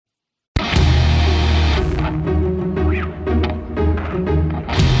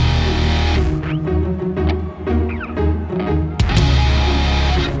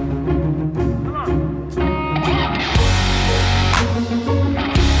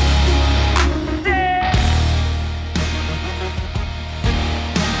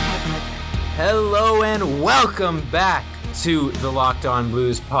and welcome back to the Locked On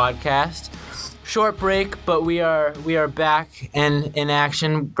Blues podcast. Short break, but we are back and in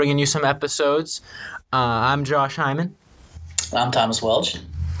action, bringing you some episodes. I'm Josh Hyman. I'm Thomas Welch.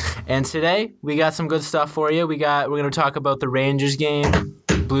 And today we got some good stuff for you. We're going to talk about the Rangers game,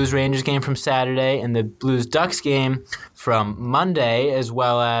 Blues-Rangers game from Saturday, and the Blues-Ducks game from Monday, as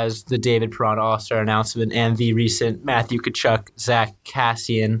well as the David Perron All-Star announcement and the recent Matthew Tkachuk, Zach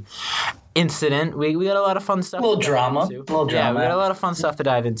Kassian incident. We got a lot of fun stuff. A little drama. Yeah, we got a lot of fun stuff to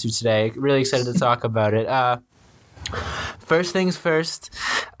dive into today. Really excited to talk about it. First things first.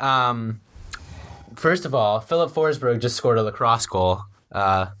 First of all, Philip Forsberg just scored a lacrosse goal.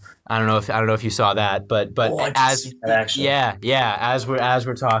 I don't know if you saw that, but as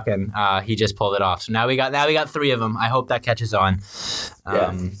we're talking, he just pulled it off. So now we got three of them. I hope that catches on.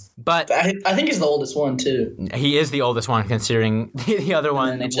 But I think he's the oldest one too. He is the oldest one, considering the other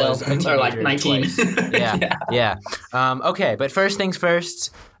one was a teenager, like 19. Yeah. Okay, but first things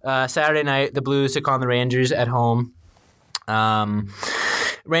first. Saturday night, the Blues took on the Rangers at home.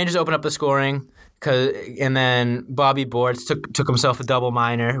 Rangers opened up the scoring. And then Bobby Bortz took himself a double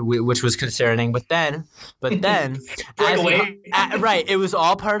minor, which was concerning. But then, right, it was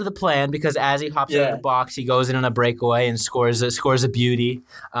all part of the plan because as he hops out of the box, he goes in on a breakaway and scores a beauty.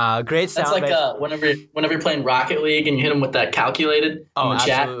 Great sound. That's like whenever you're playing Rocket League and you hit him with that calculated. Oh,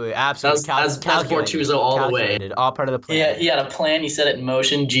 absolutely. That's Bortuzzo all the way. All part of the plan. He had a plan. He set it in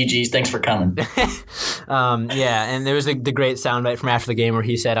motion. GG's. Thanks for coming. And there was the great soundbite from after the game where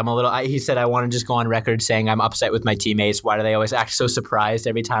he said, I want to just go on record saying I'm upset with my teammates. Why do they always act so surprised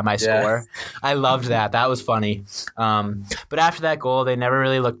every time I score? I loved that. That was funny. But after that goal, they never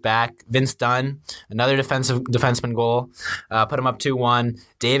really looked back. Vince Dunn, another defenseman goal, put him up 2-1.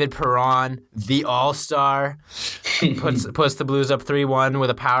 David Perron, the all-star, puts the Blues up 3-1 with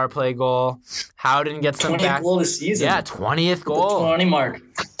a power play goal. Howden gets them back. 20th goal this season. Yeah, 20th goal. The 20 mark.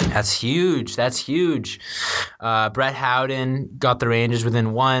 That's huge. Brett Howden got the Rangers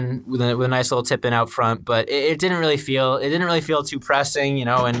within one with a nice little tip in out front, but it didn't really feel too pressing,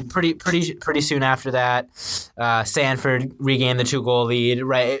 and pretty soon after that, Sanford regained the 2-goal lead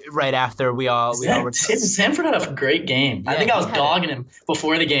right after we all were. Sanford had a great game. Yeah, I think I was dogging him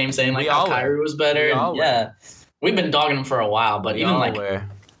before the game, saying like how Kyrie was better. We've been dogging him for a while, but he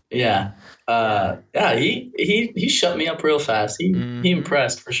shut me up real fast. He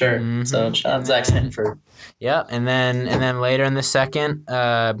impressed for sure. Mm-hmm. So shout out Zach Sanford. Yeah, and then later in the second,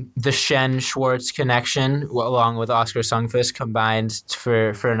 the Schenn-Schwartz connection, along with Oscar Sundqvist, combined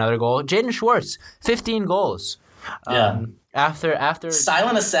for another goal. Jaden Schwartz, 15 goals. After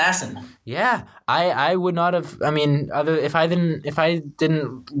silent assassin. Yeah, I would not have. I mean, if I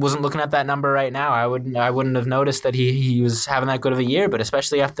wasn't looking at that number right now, I wouldn't have noticed that he was having that good of a year. But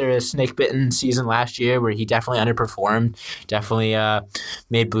especially after a snake-bitten season last year, where he definitely underperformed, definitely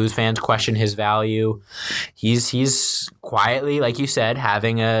made Blues fans question his value. He's quietly, like you said,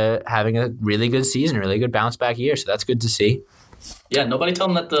 having a really good season, really good bounce back year. So that's good to see. Yeah, nobody tell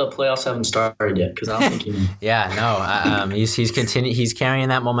him that the playoffs haven't started yet, because I don't think he knew. He's carrying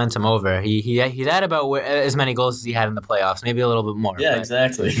that momentum over. He had about as many goals as he had in the playoffs, maybe a little bit more. Yeah,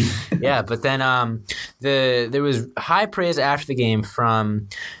 exactly. Yeah, but then there was high praise after the game from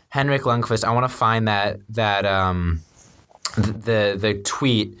Henrik Lundqvist. I want to find the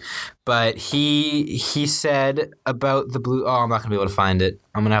tweet, but he said about the Blue. Oh, I'm not gonna be able to find it.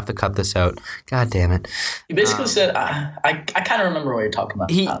 I'm gonna have to cut this out. God damn it! He basically said, I kind of remember what you're talking about.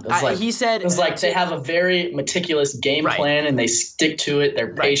 He said it was like they have a very meticulous game plan and they stick to it.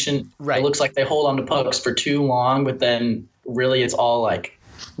 They're patient. Right. It looks like they hold on to pucks for too long, but then really it's all like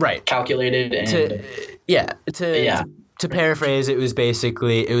calculated and To paraphrase, it was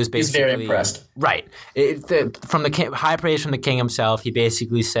basically. He's very impressed. Right. From the high praise from the king himself, he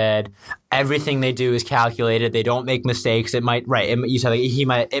basically said everything they do is calculated. They don't make mistakes. It might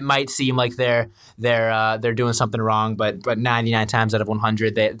It might seem like they're doing something wrong, but 99 times out of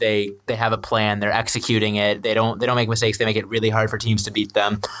 100 they have a plan. They're executing it. They don't make mistakes. They make it really hard for teams to beat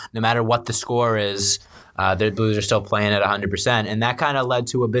them, no matter what the score is. The Blues are still playing at 100%, and that kind of led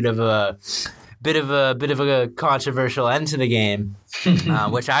to a bit of a controversial end to the game,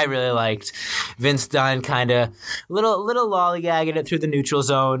 which I really liked. Vince Dunn kind of little lollygagging it through the neutral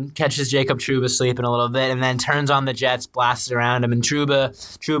zone, catches Jacob Trouba sleeping a little bit, and then turns on the Jets, blasts around him, and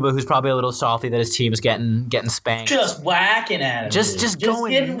Trouba, who's probably a little salty that his team's getting spanked, just whacking at him, just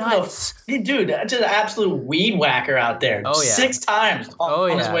going nuts, dude. Just an absolute weed whacker out there. Oh yeah, 6 times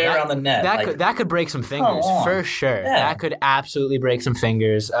on his way around the net. That could break some fingers for sure. Yeah. That could absolutely break some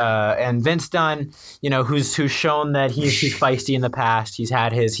fingers. And Vince Dunn, who's shown that he's feisty in the past. past. He's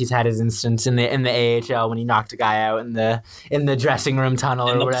had his instance in the AHL when he knocked a guy out in the dressing room tunnel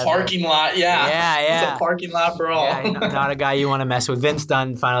or whatever. Parking lot, yeah. It's a parking lot brawl. Yeah, not a guy you want to mess with. Vince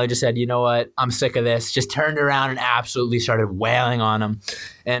Dunn finally just said, you know what, I'm sick of this. Just turned around and absolutely started wailing on him.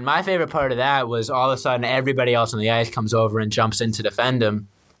 And my favorite part of that was all of a sudden everybody else on the ice comes over and jumps in to defend him.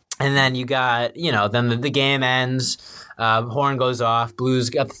 And then you got, then the game ends. Horn goes off. Blues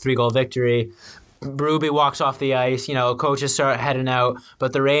got the 3-goal victory. Berube walks off the ice. Coaches start heading out.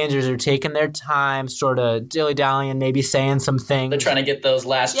 But the Rangers are taking their time, sort of dilly-dallying, maybe saying some things. They're trying to get those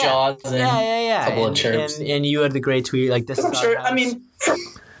last jaws and a couple of chirps. And you had the great tweet like this. I'm sure,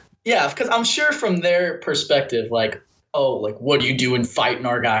 because I'm sure from their perspective, like, oh, like, what do you do in fighting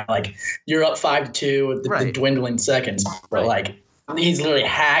our guy? Like, you're up 5-2 with the dwindling seconds. But, like, he's literally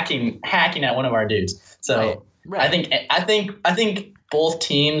hacking at one of our dudes. So right. I think both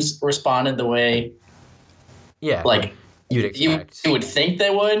teams responded the way like you'd expect. You would think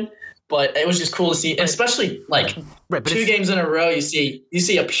they would, but it was just cool to see, and especially like 2 games in a row you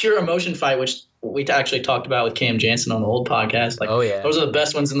see a pure emotion fight, which we actually talked about with Cam Jansen on the old podcast. Like, those are the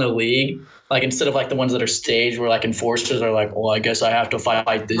best ones in the league. Like, instead of like the ones that are staged where like enforcers are like, well, I guess I have to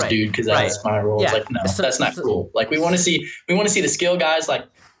fight this dude because that's my role. It's like, no, that's not cool. Like, we want to see the skill guys. Like, I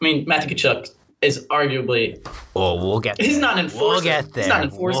mean, Matthew Tkachuk is arguably. Oh, we'll get there. He's not an enforcer. We'll get there. He's not an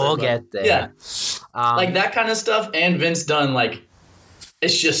enforcer. We'll get there. Yeah, like that kind of stuff. And Vince Dunn, like,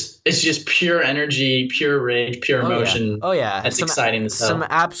 it's just pure energy, pure rage, pure emotion. Oh yeah. That's exciting as hell. Some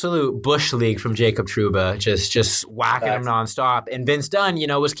absolute bush league from Jacob Trouba, just whacking him nonstop. And Vince Dunn,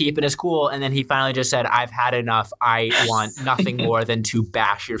 was keeping his cool, and then he finally just said, "I've had enough. I want nothing more than to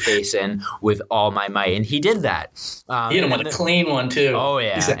bash your face in with all my might." And he did that. He hit him with a clean one too. Oh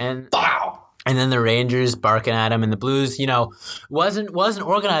yeah. He said, "Bow." And then the Rangers barking at him, and the Blues, wasn't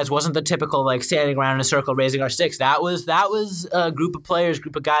organized. Wasn't the typical like standing around in a circle raising our sticks. That was a group of players,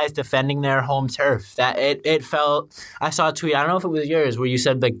 group of guys defending their home turf. That it felt. I saw a tweet. I don't know if it was yours where you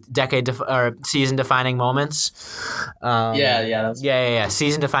said like or season defining moments. Yeah.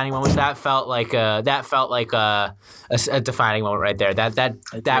 Season defining moments. That felt like a defining moment right there.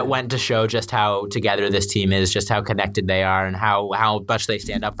 That went to show just how together this team is, just how connected they are, and how much they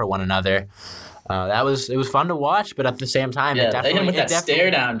stand up for one another. It was fun to watch, but at the same time, they hit him with that stare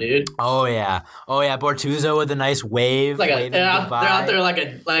down, dude. Oh yeah. Bortuzzo with a nice wave. They're out there like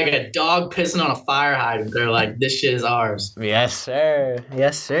a dog pissing on a fire hydrant. They're like, this shit is ours. Yes, sir.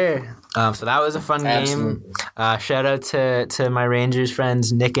 So that was a fun game. Shout out to my Rangers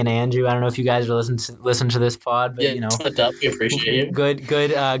friends Nick and Andrew. I don't know if you guys are listen to this pod, but what's up? We appreciate you.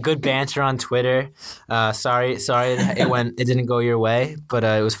 Good banter on Twitter. Sorry it didn't go your way, but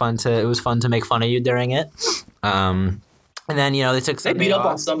it was fun to make fun of you during it. And then they took. They beat up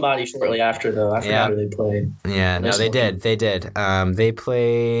on somebody shortly after though. I forgot who they played. Yeah, no, they did. They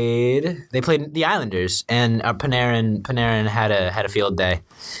played the Islanders, and Panarin had a field day.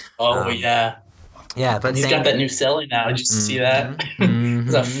 Oh yeah. Yeah, but he's got that new selling now. Did you see that?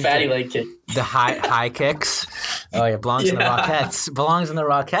 It's a fatty leg kick. The high kicks. Oh yeah, belongs in the Rockettes. Belongs in the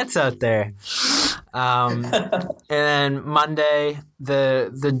Rockettes out there. And then Monday,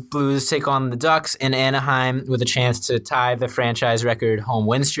 the Blues take on the Ducks in Anaheim with a chance to tie the franchise record home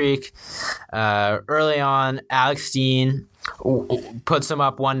win streak. Early on, Alex Steen puts them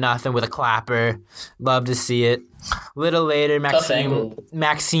up 1-0 with a clapper. Love to see it. Little later, Maxime,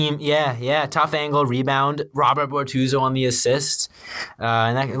 tough angle, rebound. Robert Bortuzzo on the assist.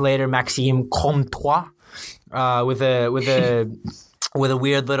 And then later, Maxime Comtois with a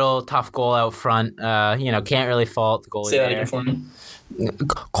weird little tough goal out front. Can't really fault the goalie. Say that again for me.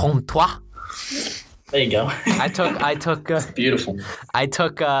 Comtois. There you go. I took. It's beautiful. I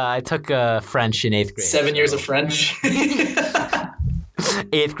took French in 8th grade. 7 years of French.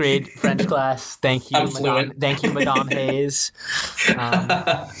 8th grade French class. Thank you, Madame Hayes.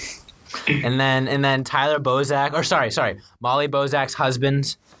 And then Tyler Bozak, Molly Bozak's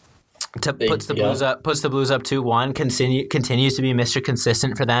husband, puts the Blues up 2-1. Continues to be Mr.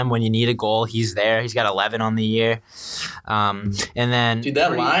 Consistent for them. When you need a goal, he's there. He's got 11 on the year. And then dude,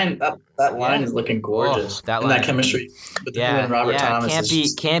 that line is looking gorgeous. That chemistry with him and Robert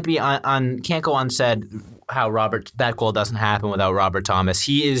Thomas can't go unsaid how that goal doesn't happen without Robert Thomas.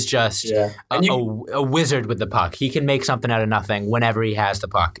 He is just a wizard with the puck. He can make something out of nothing whenever he has the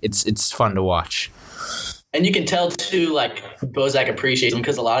puck. It's fun to watch. And you can tell too, like Bozak appreciates him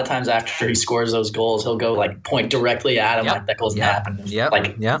because a lot of times after he scores those goals, he'll go like point directly at him like that goal's not happening. You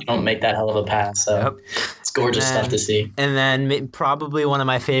don't make that hell of a pass. So it's gorgeous stuff to see. And then probably one of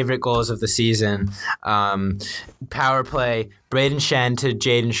my favorite goals of the season, power play, Braden Shen to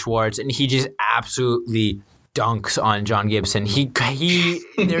Jaden Schwartz, and he just absolutely dunks on John Gibson.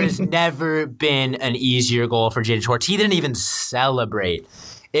 There has never been an easier goal for Jaden Schwartz. He didn't even celebrate.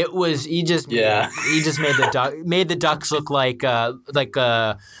 It was he just made the Ducks look like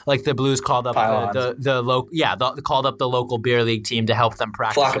the Blues called up called up the local beer league team to help them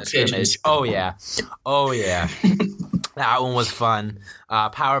practice the scrimmage. Oh yeah. That one was fun.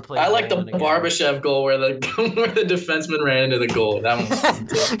 Power play. I like the Barbashev goal where the defenseman ran into the goal. That one was fun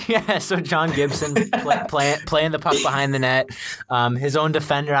too. Yeah, so John Gibson playing the puck behind the net. His own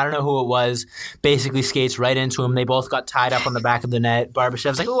defender, I don't know who it was, basically skates right into him. They both got tied up on the back of the net.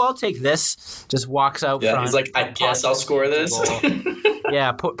 Barbashev's like, "Oh, I'll take this." Just walks out front. He's like, "I guess I'll score this."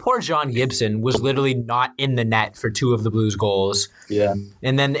 Yeah, poor John Gibson was literally not in the net for 2 of the Blues goals. Yeah,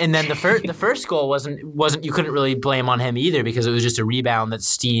 and then the first goal wasn't you couldn't really blame on him either because it was just a rebound that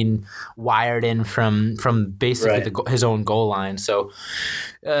Steen wired in from basically his own goal line. So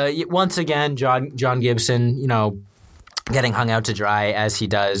once again, John Gibson, getting hung out to dry as he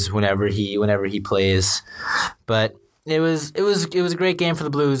does whenever he plays, but. It was a great game for the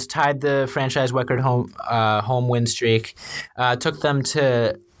Blues. Tied the franchise record home win streak. Took them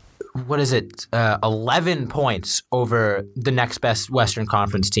to 11 points over the next best Western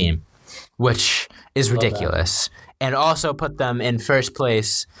Conference team, which is ridiculous, and also put them in first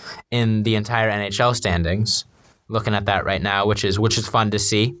place in the entire NHL standings. Looking at that right now, which is fun to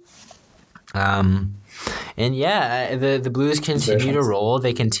see. And yeah, the Blues continue to roll.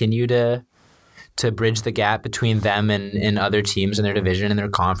 They continue to bridge the gap between them and other teams in their division and their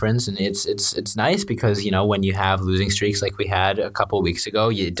conference, and it's nice because when you have losing streaks like we had a couple of weeks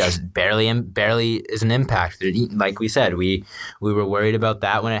ago, it does barely is an impact. Like we said, we were worried about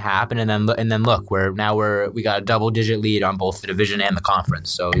that when it happened, and then look, we got a double-digit lead on both the division and the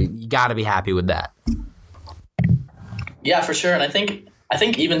conference, so you got to be happy with that. Yeah, for sure, and I think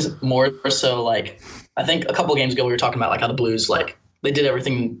even more so, like I think a couple of games ago we were talking about like how the Blues they did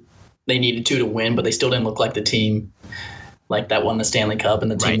everything they needed to win, but they still didn't look like the team like that won the Stanley Cup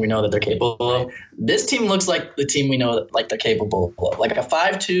and the team we know that they're capable of. This team looks like the team we know that like they're capable of. Like a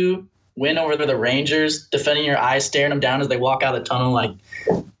 5-2 win over the Rangers, defending your eyes, staring them down as they walk out of the tunnel, like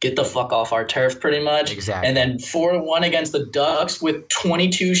get the fuck off our turf pretty much. Exactly. And then 4-1 against the Ducks with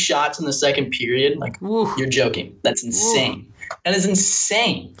 22 shots in the second period. Like, You're joking. That's insane. Ooh. That is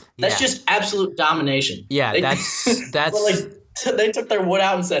insane. That's just absolute domination. Yeah, that's they took their wood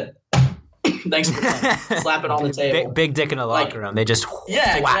out and said, thanks for playing. Slap it on the table. Big dick in the locker room. They just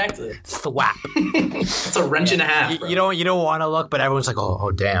exactly. Thwap. It's a wrench and a half. You don't want to look, but everyone's like,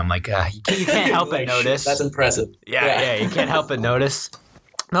 oh damn! Like you can't help but notice. That's impressive. Yeah, you can't help but notice.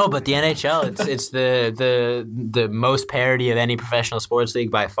 No, but the NHL, it's the most parity of any professional sports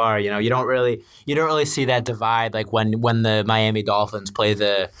league by far. You don't really see that divide like when the Miami Dolphins play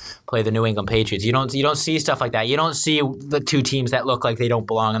the New England Patriots. You don't see stuff like that. You don't see the two teams that look like they don't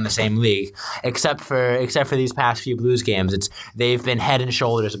belong in the same league. Except for these past few Blues games, they've been head and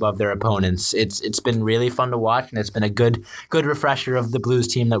shoulders above their opponents. It's been really fun to watch, and it's been a good refresher of the Blues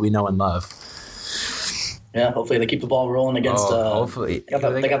team that we know and love. Yeah, hopefully they keep the ball rolling against. Hopefully they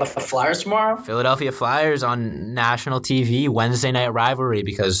got the Flyers tomorrow. Philadelphia Flyers on national TV, Wednesday night rivalry,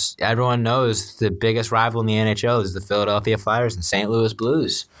 because everyone knows the biggest rival in the NHL is the Philadelphia Flyers and St. Louis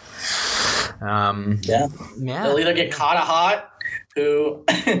Blues. Yeah. They'll either get Carter Hart, who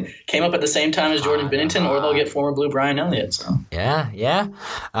came up at the same time as Jordan Binnington, or they'll get former Blue Brian Elliott. So. Yeah.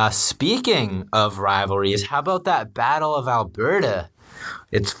 Speaking of rivalries, how about that Battle of Alberta?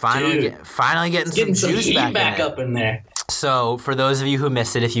 It's finally getting some juice back up in there. So for those of you who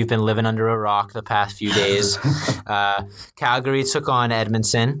missed it, if you've been living under a rock the past few days, Calgary took on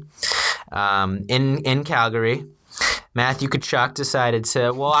Edmonton in Calgary. Matthew Tkachuk decided to,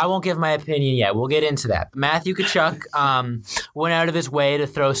 I won't give my opinion yet. We'll get into that. Matthew Tkachuk went out of his way to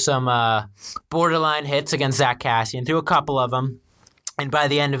throw some borderline hits against Zach Kassian, threw a couple of them. And by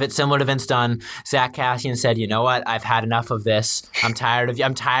the end of it, similar to Vince Dunn, Zach Kassian said, "You know what? I've had enough of this. I'm tired of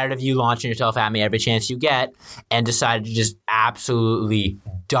you launching yourself at me every chance you get," and decided to just absolutely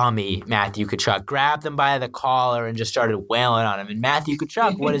dummy Matthew Tkachuk. Grabbed him by the collar and just started wailing on him. And Matthew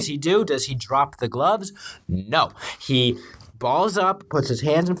Tkachuk, what does he do? Does he drop the gloves? No. He balls up, puts his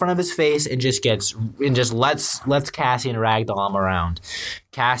hands in front of his face, and just lets Kassian ragdoll him around.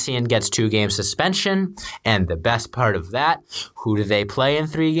 Kassian gets 2 game suspension, and the best part of that, who do they play in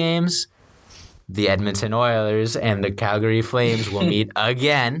 3 games? The Edmonton Oilers and the Calgary Flames will meet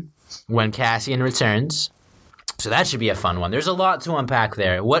again when Kassian returns. So that should be a fun one. There's a lot to unpack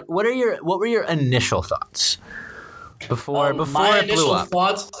there. What were your initial thoughts before it blew up?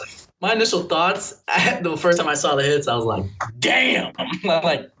 My initial thoughts, the first time I saw the hits, I was like, damn. I'm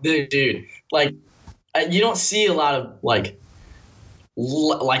like, dude. Like, you don't see a lot of like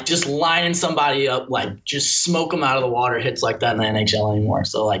just lining somebody up, like just smoke them out of the water hits like that in the NHL anymore.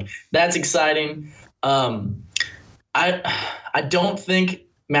 So like that's exciting. I don't think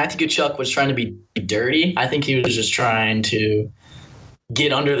Matthew Tkachuk was trying to be dirty. I think he was just trying to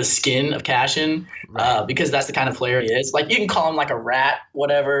get under the skin of Cashin, because that's the kind of player he is. Like you can call him like a rat,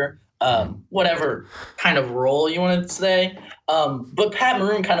 whatever kind of role you want to say. But Pat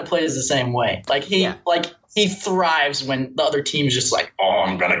Maroon kind of plays the same way. Like he thrives when the other team is just like, oh,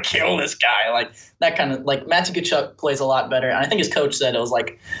 I'm gonna kill this guy. Like that kind of like Matthew Tkachuk plays a lot better. And I think his coach said it was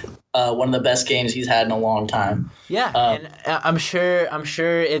like one of the best games he's had in a long time. Yeah, and I'm sure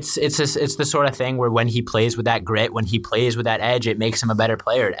it's the sort of thing where when he plays with that grit, when he plays with that edge, it makes him a better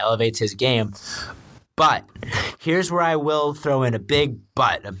player. It elevates his game. But here's where I will throw in a big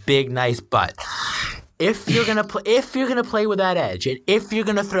nice but. If you're gonna play with that edge, and if you're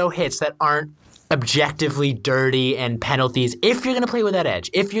gonna throw hits that aren't objectively dirty and penalties, if you're gonna play with that edge,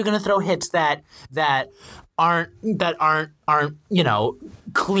 if you're gonna throw hits that aren't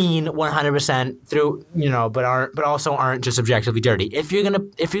clean 100% through, but also aren't just objectively dirty. If you're gonna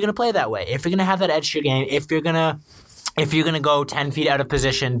play that way, if you're gonna have that edge to your game, if you're gonna go 10 feet out of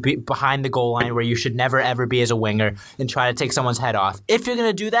position behind the goal line where you should never ever be as a winger and try to take someone's head off, if you're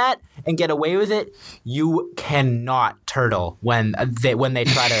gonna do that and get away with it, you cannot turtle when they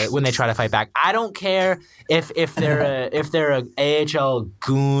try to fight back. I don't care if they're a AHL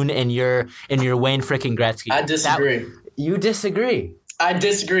goon and you're Wayne frickin' Gretzky. I disagree. You disagree. I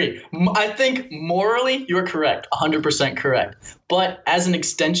disagree. I think morally you're correct, 100% correct. But as an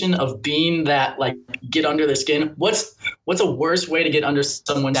extension of being that, like, get under the skin, what's a worse way to get under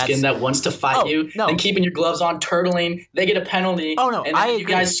someone's skin that wants to fight you than keeping your gloves on, turtling? They get a penalty. Oh no, and then you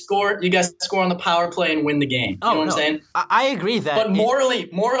guys score on the power play and win the game. You know what I'm saying? I agree that. But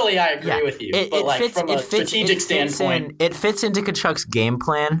morally, I agree with you. From a strategic standpoint, it fits into Tkachuk's game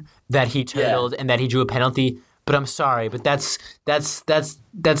plan that he turtled and that he drew a penalty. But I'm sorry, but that's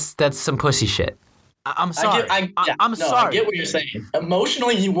some pussy shit. I'm sorry. I'm sorry. I get what you're saying.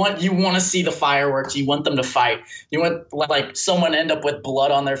 Emotionally, you want to see the fireworks. You want them to fight. You want like someone end up with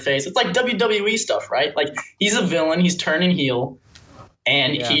blood on their face. It's like WWE stuff, right? Like he's a villain. He's turning heel,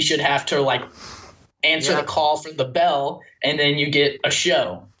 and he should have to like answer the call for the bell, and then you get a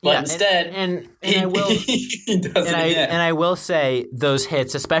show. But instead, I will say those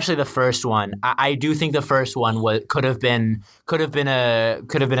hits, especially the first one. I do think the first one could have been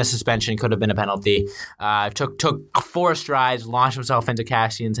a suspension, could have been a penalty. Took 4 strides, launched himself into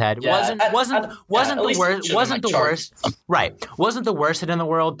Cassian's head. Wasn't the worst hit in the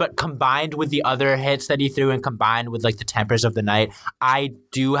world, but combined with the other hits that he threw and combined with like the tempers of the night, I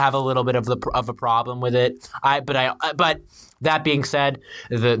do have a little bit of a problem with it. But that being said,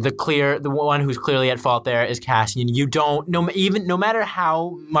 the one who's clearly at fault there is Cassian. You don't no matter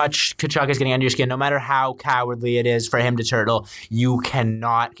how much Tkachuk is getting under your skin, no matter how cowardly it is for him to turtle, you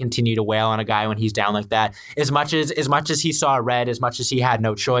cannot continue to wail on a guy when he's down like that. As much as he saw red, as much as he had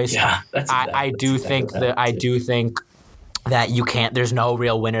no choice. Yeah, I do think that you can't. There's no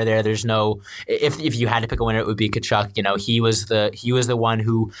real winner there. There's no. If you had to pick a winner, it would be Tkachuk. He was the one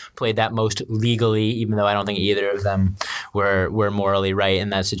who played that most legally, even though I don't think either of them were morally right in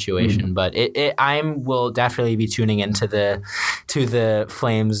that situation. Mm-hmm. But I will definitely be tuning into the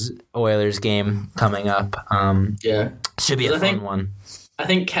Flames Oilers game coming up. Should be a fun one. I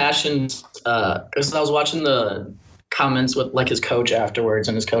think Cashin's because I was watching the comments with like his coach afterwards,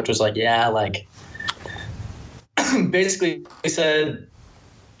 and his coach was like, basically said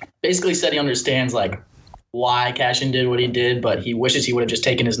he understands like why Cashin did what he did, but he wishes he would have just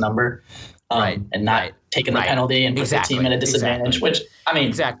taken his number and not taken the penalty and put the team at a disadvantage. Which I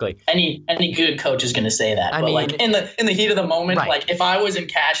mean, any good coach is going to say that. But like in the heat of the moment, like if I was in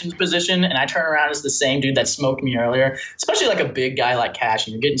Cashin's position and I turn around as the same dude that smoked me earlier, especially like a big guy like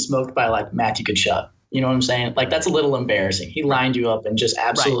Cashin, you're getting smoked by like Matthew Tkachuk. You know what I'm saying? Like that's a little embarrassing. He lined you up and just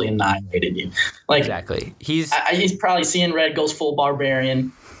absolutely annihilated you. Like exactly. He's probably seeing red, goes full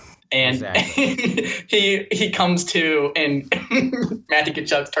barbarian, and he comes to and Matthew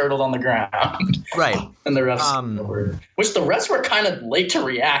Tkachuk's turtled on the ground. Right. And the refs, which the refs were kind of late to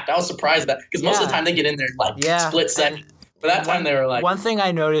react. I was surprised that because most of the time they get in there like split second. But that time they were like. One thing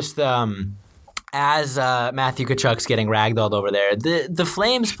I noticed. As Matthew Tkachuk's getting ragdolled over there, the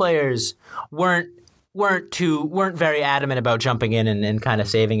Flames players weren't weren't very adamant about jumping in and kind of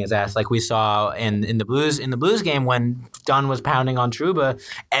saving his ass like we saw in the Blues game when Dunn was pounding on Trouba.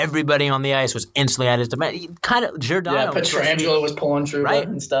 Everybody on the ice was instantly at his defense. Kind of Giordano. Yeah, Pietrangelo was pulling Trouba right?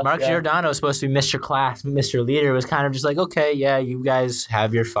 and stuff. Mark Giordano was supposed to be Mr. Class, Mr. Leader. Was kind of just like, okay, yeah, you guys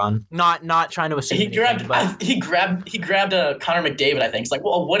have your fun. Not trying to assume. He grabbed Connor McDavid. I think it's like,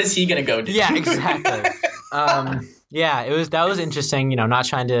 well, what is he gonna go do? Yeah, exactly. Yeah, that was interesting. Not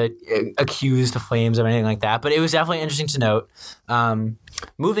trying to accuse the Flames of anything like that, but it was definitely interesting to note.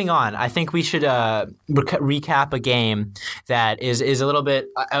 Moving on, I think we should recap a game that is a little bit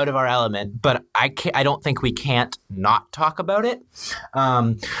out of our element, but I don't think we can't not talk about it.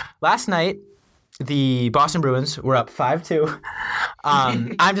 Last night, the Boston Bruins were up 5-2.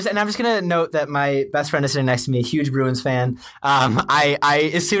 I'm just gonna note that my best friend is sitting next to me, a huge Bruins fan. I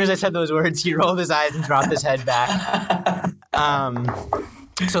as soon as I said those words, he rolled his eyes and dropped his head back.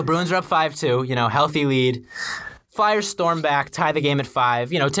 So Bruins are up 5-2. Healthy lead. Flyers storm back, tie the game at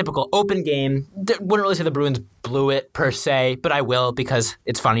 5. Typical open game. Wouldn't really say the Bruins blew it per se, but I will because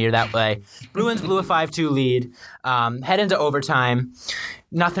it's funnier that way. Bruins blew a 5-2 lead. Head into overtime.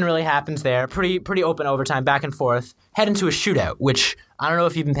 Nothing really happens there. Pretty open overtime, back and forth. Head into a shootout, which I don't know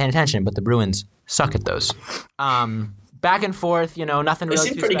if you've been paying attention, but the Bruins suck at those. Back and forth, nothing really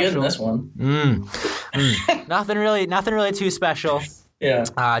too special. They seem pretty good in this one. Nothing really too special. Yeah.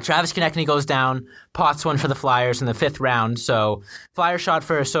 Travis Konechny goes down, pots one for the Flyers in the 5th round. So Flyers shot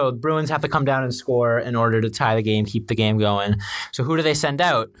first, so Bruins have to come down and score in order to tie the game, keep the game going. So who do they send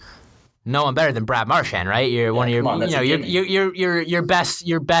out? No one better than Brad Marchand, right? You're one of your best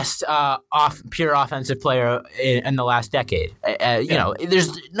pure offensive player in the last decade.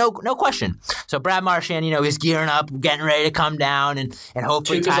 There's no question. So Brad Marchand, he's gearing up, getting ready to come down and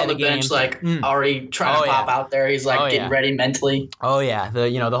hopefully tie the game. Bench, already trying to pop out there. He's getting ready mentally. Oh yeah,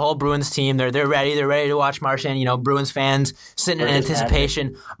 the whole Bruins team, they're ready. They're ready to watch Marchand. Bruins fans sitting in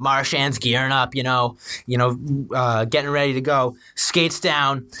anticipation. Marchand's gearing up. Getting ready to go. Skates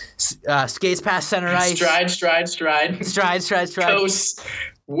down. Skates past center ice. Stride. Coast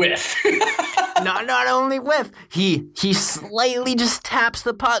whiff. Not only whiff. He slightly just taps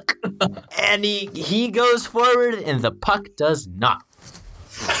the puck, and he goes forward, and the puck does not.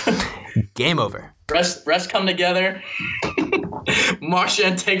 Game over. Rest come together.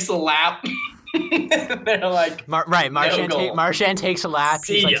 Marchand takes a lap. They're like, Marchand takes a lap.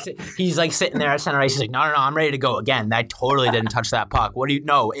 He's like sitting there at center ice. He's like, no, I'm ready to go again. I totally didn't touch that puck. What do you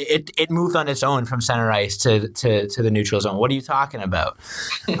know? It moved on its own from center ice to the neutral zone. What are you talking about?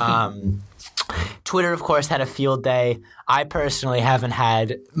 Twitter, of course, had a field day. I personally haven't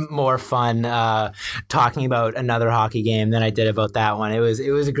had more fun talking about another hockey game than I did about that one. It was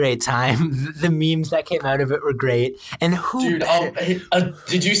a great time. The memes that came out of it were great. And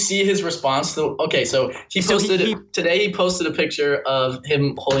did you see his response to? Okay, so he posted today. He posted a picture of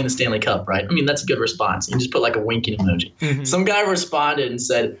him holding the Stanley Cup. Right? I mean, that's a good response. He just put like a winking emoji. Mm-hmm. Some guy responded and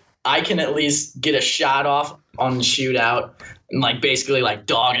said, "I can at least get a shot off on the shootout." And basically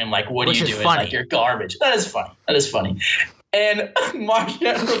dogging him, what are you doing? Funny. You're garbage. That is funny. And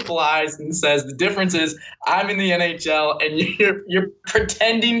Marchand replies and says, the difference is I'm in the NHL and you're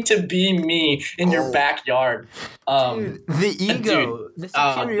pretending to be me in your backyard. The ego, the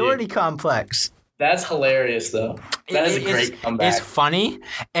superiority complex. That's hilarious, though. That is a great comeback. It's funny,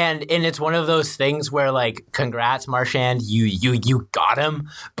 and it's one of those things where, congrats, Marchand, you got him.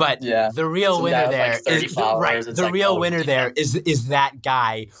 But the real winner there is that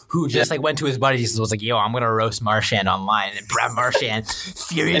guy who just went to his buddies and was like, "Yo, I'm gonna roast Marchand online." And Brad Marchand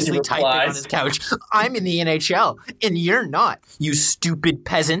furiously typing on his couch, "I'm in the NHL, and you're not, you stupid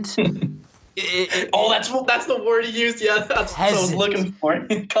peasant." That's the word he used. Yeah, that's what I was looking for.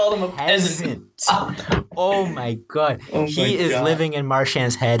 He called him a peasant. Oh my god, he is living in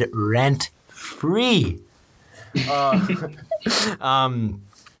Marchand's head rent free.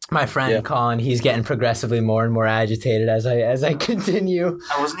 My friend Colin, he's getting progressively more and more agitated as I continue.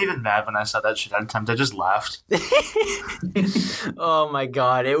 I wasn't even mad when I saw that shit attempt. I just laughed. Oh my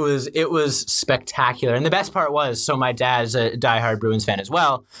god, it was spectacular. And the best part was, so my dad's a diehard Bruins fan as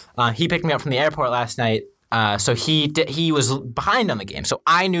well. He picked me up from the airport last night. So he was behind on the game. So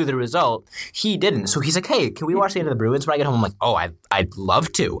I knew the result. He didn't. So he's like, "Hey, can we watch the end of the Bruins when I get home?" I'm like, "Oh, I'd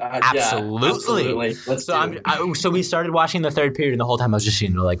love to. Absolutely." So we started watching the third period, and the whole time I was just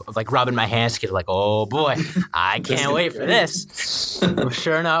like rubbing my hands together, "Oh boy, I can't wait for this."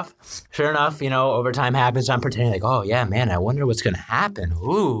 Sure enough, overtime happens. I'm pretending like, "Oh yeah, man, I wonder what's gonna happen.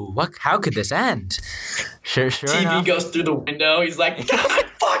 Ooh, how could this end?" Sure TV enough. goes through the window. He's like,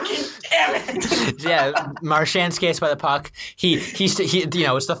 fucking damn it. Yeah, Marchand skates by the puck. He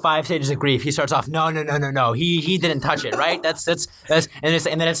it's the 5 stages of grief. He starts off, no. He didn't touch it, right? That's and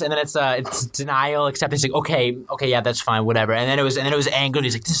then it's denial, acceptance. Like, okay, yeah, that's fine, whatever. And then it was anger.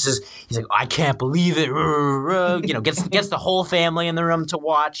 He's like, I can't believe it. Gets the whole family in the room to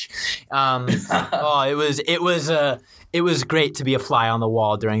watch. It was great to be a fly on the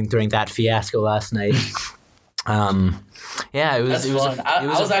wall during that fiasco last night. Yeah, it was. That's fun. I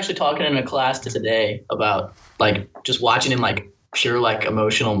was actually talking in a class today about like just watching in like pure like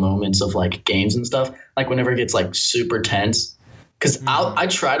emotional moments of like games and stuff. Like whenever it gets like super tense, because I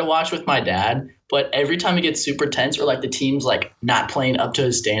try to watch with my dad, but every time it gets super tense or like the team's like not playing up to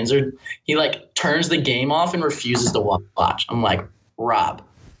his standard, he like turns the game off and refuses to watch. I'm like, Rob,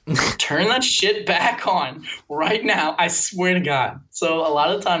 turn that shit back on right now. I swear to God. So a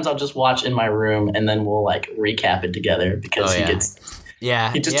lot of times I'll just watch in my room and then we'll like recap it together because he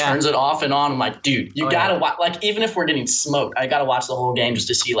just turns it off and on. I'm like, dude, you gotta watch. Like, even if we're getting smoked, I gotta watch the whole game just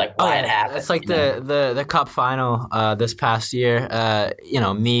to see like why it happened. It's like the Cup final this past year.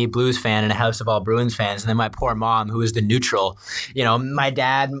 Me, Blues fan, and a house of all Bruins fans, and then my poor mom, who was the neutral. My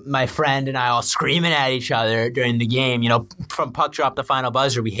dad, my friend, and I all screaming at each other during the game. From puck drop the final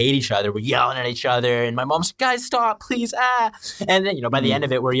buzzer, we hate each other. We're yelling at each other, and my mom's like, "Guys, stop, please!" And then by the end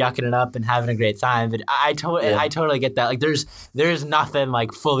of it, we're yucking it up and having a great time. But I totally get that. Like, there's nothing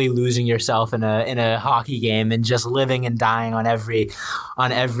like fully losing yourself in a hockey game and just living and dying on every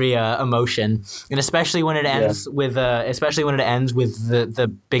emotion, and especially when it ends with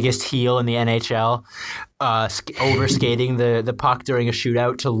the biggest heel in the NHL overskating the puck during a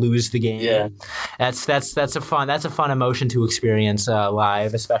shootout to lose the game. Yeah, that's a fun emotion to experience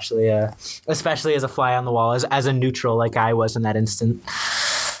live, especially as a fly on the wall, as a neutral like I was in that instant.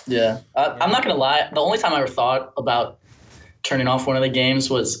 Yeah, I'm not gonna lie. The only time I ever thought about turning off one of the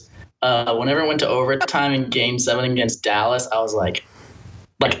games was whenever it went to overtime in Game 7 against Dallas. I was like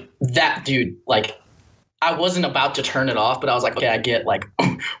that dude. Like, I wasn't about to turn it off, but I was like, okay, I get like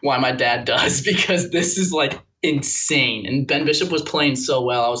why my dad does, because this is like insane. And Ben Bishop was playing so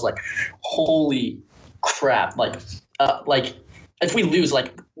well. I was like, holy crap! Like if we lose,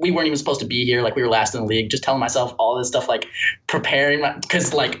 like we weren't even supposed to be here. Like we were last in the league. Just telling myself all this stuff, like preparing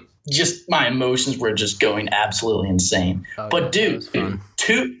because like. Just my emotions were just going absolutely insane. But dude,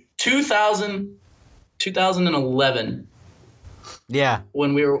 2011. Yeah.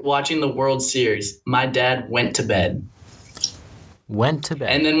 When we were watching the World Series, my dad went to bed. And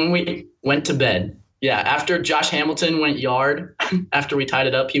then when we went to bed, after Josh Hamilton went yard, after we tied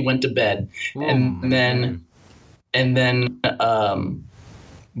it up, he went to bed. Ooh, and then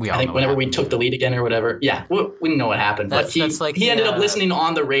I think whenever we took the lead again or whatever, we didn't know what happened. But he ended up listening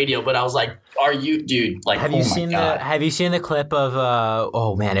on the radio. But I was like, "Are you, dude? Like, have you seen the clip of?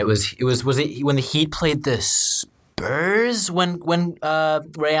 Was it when the Heat played the Spurs when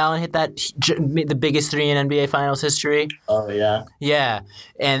Ray Allen hit the biggest three in NBA Finals history? Oh yeah, yeah.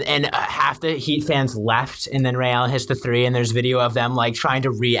 And half the Heat fans left, and then Ray Allen hits the three, and there's video of them like trying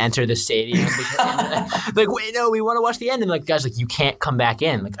to re-enter the stadium. Like, wait, no, we want to watch the end. And like, guys, like, you can't come back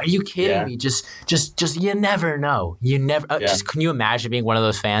in. Like, are you kidding me? Just you never know. You never. Just can you imagine being one of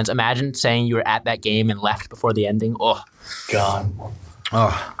those fans? Imagine saying you were at that game and left before the ending. Oh, God.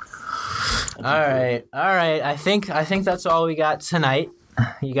 Oh. All right. I think that's all we got tonight.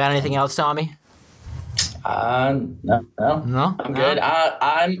 You got anything else, Tommy? No. I'm good.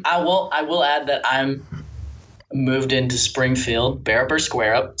 I will add that I'm moved into Springfield, Bear Up or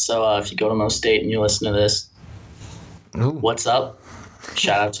Square Up. So if you go to Mo State and you listen to this, what's up?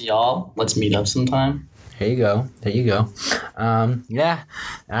 Shout out to y'all. Let's meet up sometime. There you go. All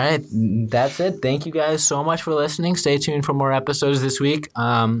right. That's it. Thank you guys so much for listening. Stay tuned for more episodes this week.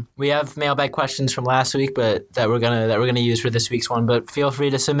 We have mailbag questions from last week, but that we're gonna use for this week's one. But feel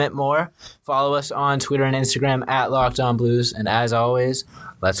free to submit more. Follow us on Twitter and Instagram at LockedOnBlues. And as always,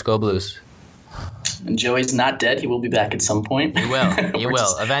 let's go Blues. And Joey's not dead. He will be back at some point. He will.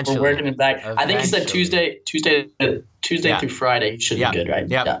 Eventually. We're working it back. Eventually. I think he said Tuesday through Friday. He should be good, right?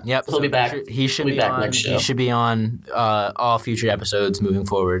 Yep. He'll be back. He should be back next show. He should be on all future episodes moving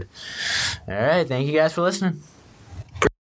forward. All right. Thank you guys for listening.